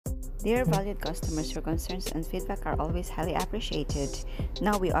Dear valued customers, your concerns and feedback are always highly appreciated.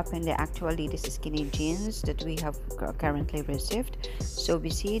 Now we open the actual ladies skinny jeans that we have currently received. So we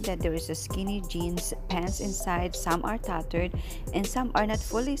see that there is a skinny jeans pants inside. Some are tattered and some are not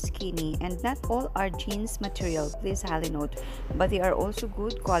fully skinny, and not all are jeans material. Please highly note, but they are also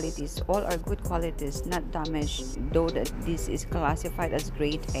good qualities. All are good qualities, not damaged. Though that this is classified as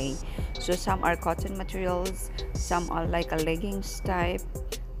grade A. So some are cotton materials, some are like a leggings type,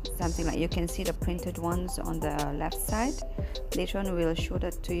 something like you can see the printed ones on the left side. Later on we'll show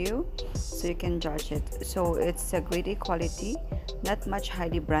that to you so you can judge it. So it's a grade A quality, not much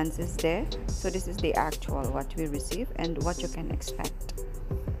highly brands is there. So this is the actual what we receive and what you can expect.